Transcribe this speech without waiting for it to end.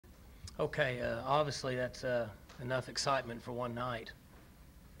Okay, obviously that's enough excitement for one night.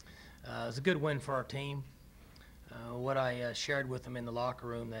 It was a good win for our team. What I shared with them in the locker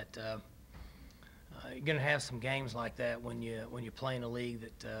room that you're going to have some games like that when you play in a league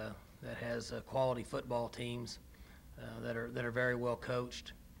that has quality football teams that are very well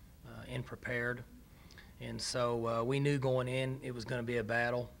coached and prepared. And so we knew going in it was going to be a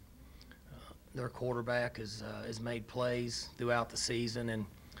battle. Their quarterback has made plays throughout the season, and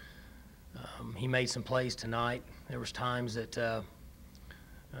he made some plays tonight. There was times that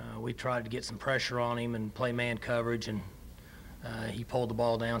we tried to get some pressure on him and play man coverage, and he pulled the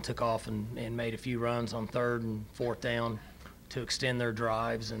ball down, took off, and made a few runs on third and fourth down to extend their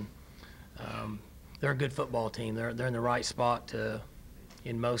drives. And they're a good football team. They're in the right spot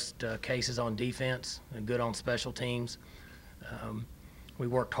in most cases on defense, and good on special teams. We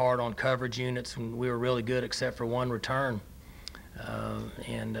worked hard on coverage units, and we were really good except for one return.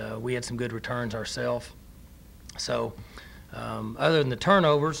 And we had some good returns ourselves. So other than the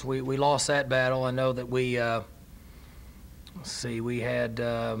turnovers, we lost that battle. I know that we we had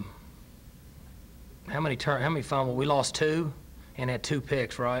how many fumbles? We lost 2 and had 2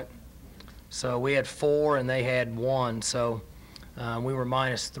 picks, right? So we had 4 and they had 1. So we were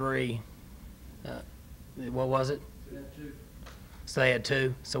 -3. What was it? So they had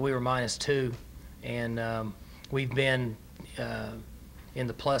 2. So we were -2, and we've been in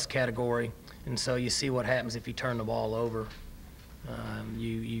the plus category. And so you see what happens if you turn the ball over.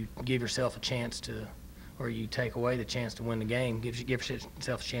 You give yourself a chance to, or you take away the chance to win the game. Give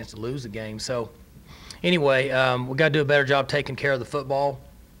yourself a chance to lose the game. So anyway, we got to do a better job taking care of the football.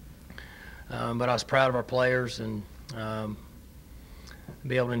 But I was proud of our players, and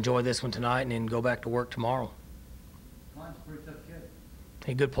be able to enjoy this one tonight and then go back to work tomorrow. Mine's a pretty tough kid.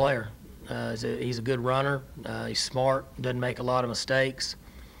 He's a good player. He's a good runner. He's smart. Doesn't make a lot of mistakes.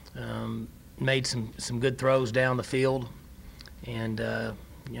 Made some good throws down the field, and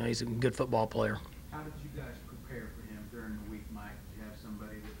he's a good football player. How did you guys prepare for him during the week, Mike? Did you have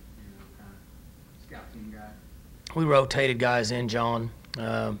somebody that kind of scout team guy? We rotated guys in, John,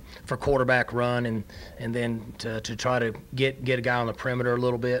 for quarterback run, and then to try to get a guy on the perimeter a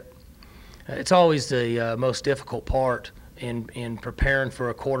little bit. It's always the most difficult part in preparing for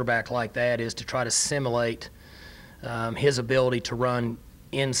a quarterback like that, is to try to simulate his ability to run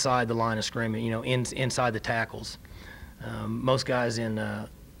inside the line of scrimmage, inside the tackles. Most guys in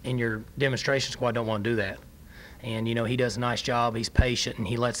your demonstration squad don't want to do that. And he does a nice job. He's patient, and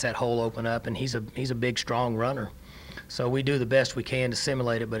he lets that hole open up, and he's a big, strong runner. So we do the best we can to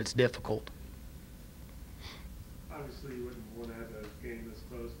simulate it, but it's difficult. Obviously, you wouldn't want to have a game this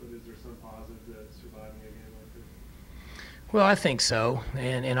close, but is there some positive that surviving a game like this? Well, I think so,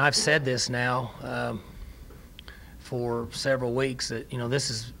 and I've said this now for several weeks, that this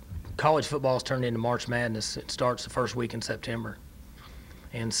is college football's turned into March Madness. It starts the first week in September,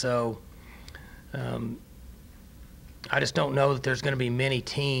 and so I just don't know that there's going to be many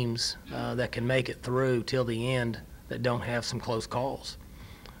teams that can make it through till the end that don't have some close calls.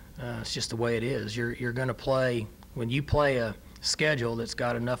 It's just the way it is. You're going to play, when you play a schedule that's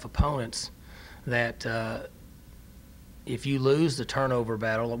got enough opponents that if you lose the turnover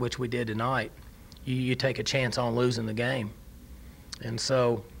battle, which we did tonight, you take a chance on losing the game. And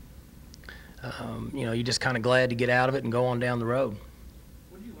so, you're just kind of glad to get out of it and go on down the road.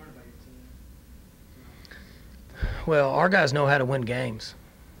 What did you learn about your team? Well, our guys know how to win games.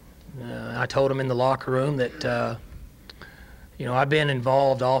 I told them in the locker room that, I've been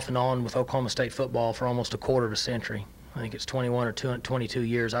involved off and on with Oklahoma State football for almost a quarter of a century. I think it's 21 or 22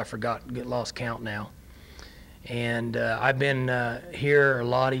 years. I lost count now. And I've been here a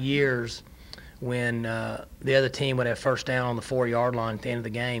lot of years when the other team would have first down on the 4-yard line at the end of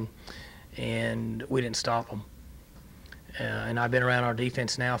the game, and we didn't stop them. And I've been around our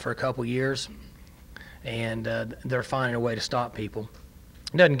defense now for a couple years, and they're finding a way to stop people.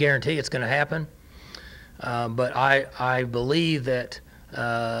 It doesn't guarantee it's going to happen, but I believe that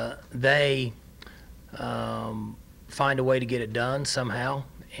they find a way to get it done somehow,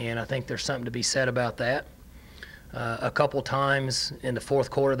 and I think there's something to be said about that. A couple times in the fourth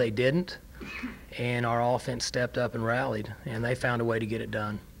quarter they didn't, and our offense stepped up and rallied, and they found a way to get it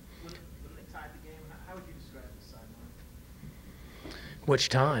done. When they tied the game, how would you describe the sideline? Which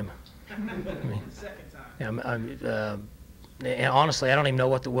time? The second time. And honestly, I don't even know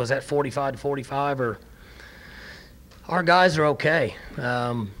was that 45 to 45, or our guys are okay.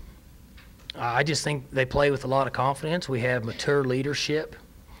 I just think they play with a lot of confidence. We have mature leadership.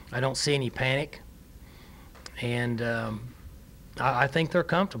 I don't see any panic. And I think they're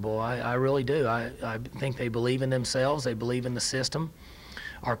comfortable. I really do. I think they believe in themselves. They believe in the system.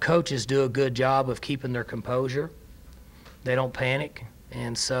 our coaches do a good job of keeping their composure. They don't panic.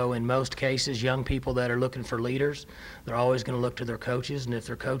 And so in most cases, young people that are looking for leaders, they're always going to look to their coaches. And if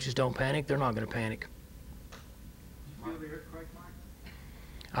their coaches don't panic, they're not going to panic. Did you feel the earthquake, Mike?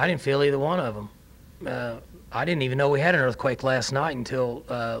 I didn't feel either one of them. I didn't even know we had an earthquake last night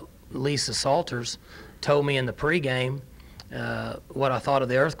until Lisa Salters told me in the pregame what I thought of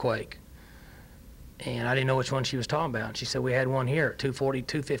the earthquake. And I didn't know which one she was talking about. She said, we had one here at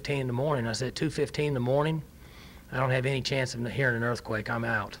 2:15 in the morning. I said, 2:15 in the morning? I don't have any chance of hearing an earthquake. I'm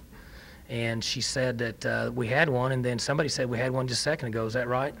out. And she said that we had one, and then somebody said we had one just a second ago. Is that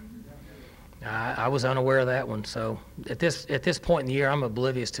right? I was unaware of that one. So at this point in the year, I'm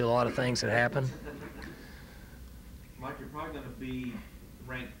oblivious to a lot of things that happen. Mike, you're probably going to be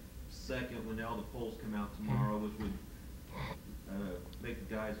ranked second when all the polls come out tomorrow, which would make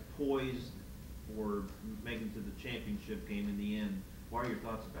the guys poised for making it to the championship game in the end. What are your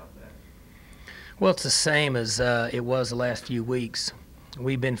thoughts about that? Well, it's the same as it was the last few weeks.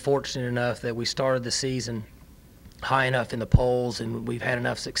 We've been fortunate enough that we started the season high enough in the polls, and we've had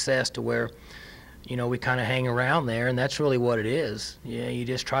enough success to where, you know, we kind of hang around there, and that's really what it is. You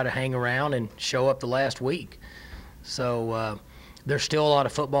just try to hang around and show up the last week. So there's still a lot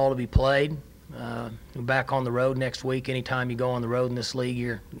of football to be played. We're back on the road next week. Anytime you go on the road in this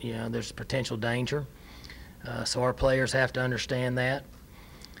league, there's potential danger. So our players have to understand that.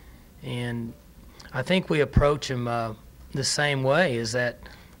 And I think we approach them the same way, is that,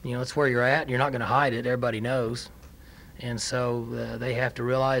 you know, it's where you're at. You're not going to hide it. Everybody knows. And so they have to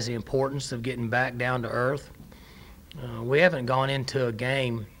realize the importance of getting back down to earth. We haven't gone into a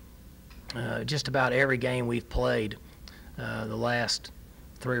game, just about every game we've played the last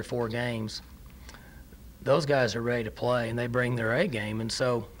 3 or 4 games. Those guys are ready to play, and they bring their A game. And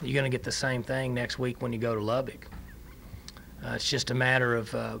so you're going to get the same thing next week when you go to Lubbock. It's just a matter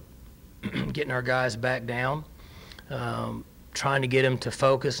of getting our guys back down, trying to get them to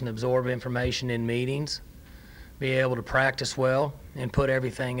focus and absorb information in meetings, be able to practice well, and put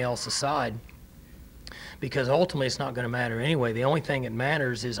everything else aside. Because ultimately it's not going to matter anyway. The only thing that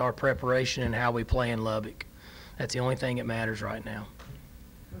matters is our preparation and how we play in Lubbock. That's the only thing that matters right now.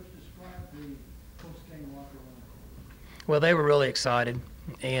 Coach, describe the post-game locker room. Well, they were really excited,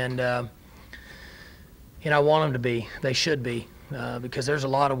 and I want them to be. They should be, because there's a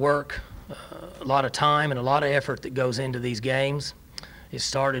lot of work, a lot of time, and a lot of effort that goes into these games. It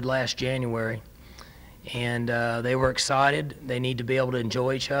started last January, and they were excited. They need to be able to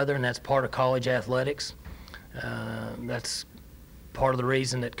enjoy each other, and that's part of college athletics. That's part of the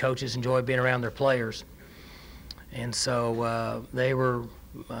reason that coaches enjoy being around their players. And so they were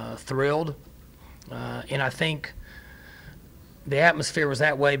thrilled, and I think the atmosphere was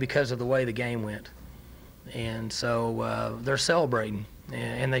that way because of the way the game went. And so they're celebrating,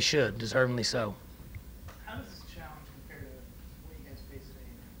 and they should, deservingly so. How does this challenge compare to what you guys face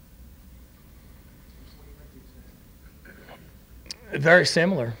today? Very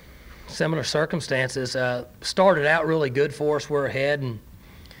similar circumstances. Started out really good for us. We're ahead, and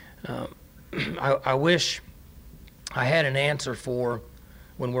I wish I had an answer for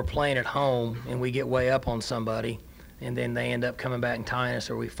when we're playing at home and we get way up on somebody, and then they end up coming back and tying us,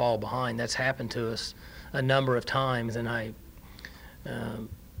 or we fall behind. That's happened to us a number of times, and I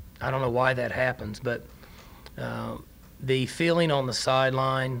don't know why that happens, but the feeling on the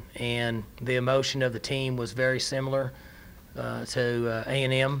sideline and the emotion of the team was very similar to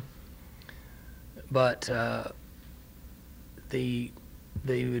A&M, but the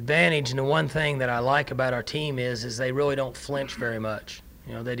advantage and the one thing that I like about our team is they really don't flinch very much.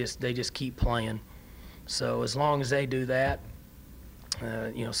 You know, they just keep playing. So as long as they do that,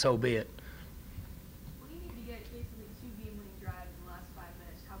 so be it. When you need to get basically 2 game-winning drives in the last 5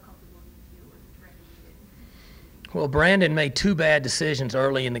 minutes, how comfortable do you feel with Brandon needed? Well, Brandon made 2 bad decisions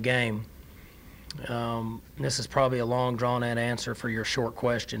early in the game. This is probably a long, drawn-out answer for your short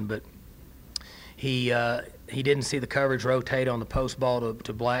question, but he didn't see the coverage rotate on the post ball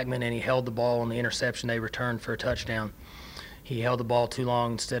to Blackman, and he held the ball on the interception they returned for a touchdown. He held the ball too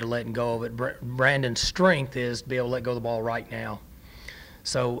long instead of letting go of it. Brandon's strength is to be able to let go of the ball right now.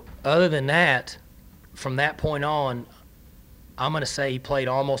 So other than that, from that point on, I'm going to say he played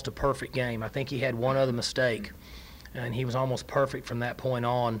almost a perfect game. I think he had one other mistake, and he was almost perfect from that point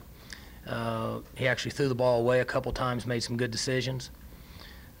on. He actually threw the ball away a couple times, made some good decisions.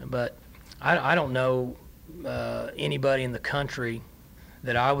 But I don't know anybody in the country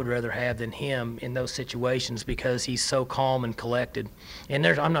that I would rather have than him in those situations, because he's so calm and collected. And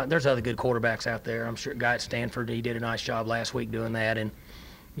there's other good quarterbacks out there. I'm sure a guy at Stanford, he did a nice job last week doing that, and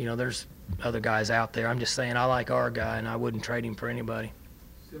there's other guys out there. I'm just saying I like our guy, and I wouldn't trade him for anybody.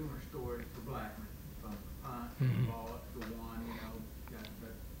 similar story for Blackman. From punt, ball up to one, you know, got to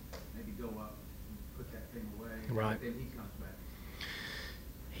maybe go up and put that thing away. Right. Then he comes back.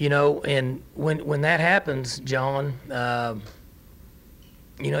 You know, and when that happens, John,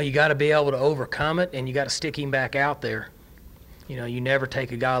 you know, you got to be able to overcome it, and you got to stick him back out there. You know, you never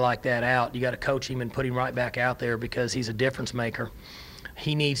take a guy like that out. You got to coach him and put him right back out there because he's a difference maker.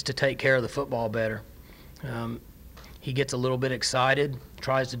 He needs to take care of the football better. He gets a little bit excited,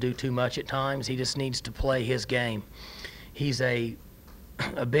 tries to do too much at times. He just needs to play his game. He's a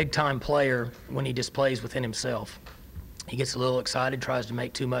big-time player when he just plays within himself. He gets a little excited, tries to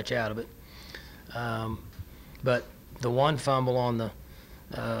make too much out of it. But the one fumble on the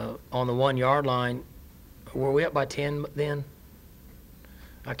 1 yard line, were we up by 10 then?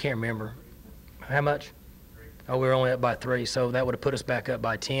 I can't remember. How much? Oh, we were only up by 3, so that would have put us back up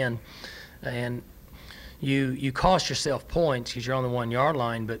by 10. And you cost yourself points because you're on the 1 yard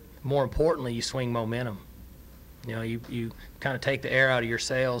line, but more importantly, you swing momentum. You know, you kind of take the air out of your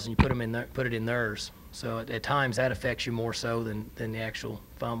sails and you put it in theirs. So at times that affects you more so than the actual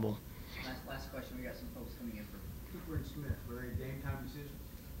fumble. Last question. We got some folks coming in for Cooper and Smith, were they game time decisions?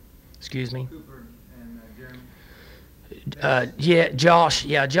 Excuse me? Cooper and Jeremy?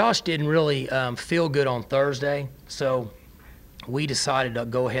 Josh didn't really feel good on Thursday, so we decided to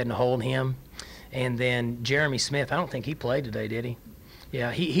go ahead and hold him. And then Jeremy Smith, I don't think he played today, did he?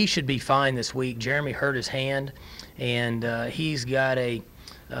 Yeah, he should be fine this week. Jeremy hurt his hand, and he's got a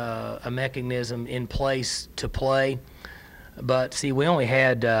mechanism in place to play. But, see, we only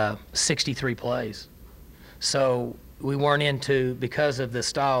had 63 plays. So we weren't into, because of the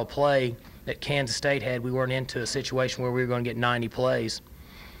style of play that Kansas State had, we weren't into a situation where we were going to get 90 plays.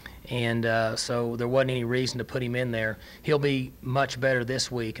 And so there wasn't any reason to put him in there. He'll be much better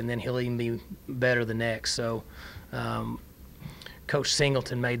this week, and then he'll even be better the next. So Coach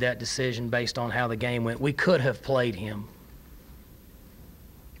Singleton made that decision based on how the game went. We could have played him.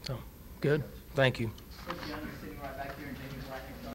 So, good. Thank you. Coach Gundy,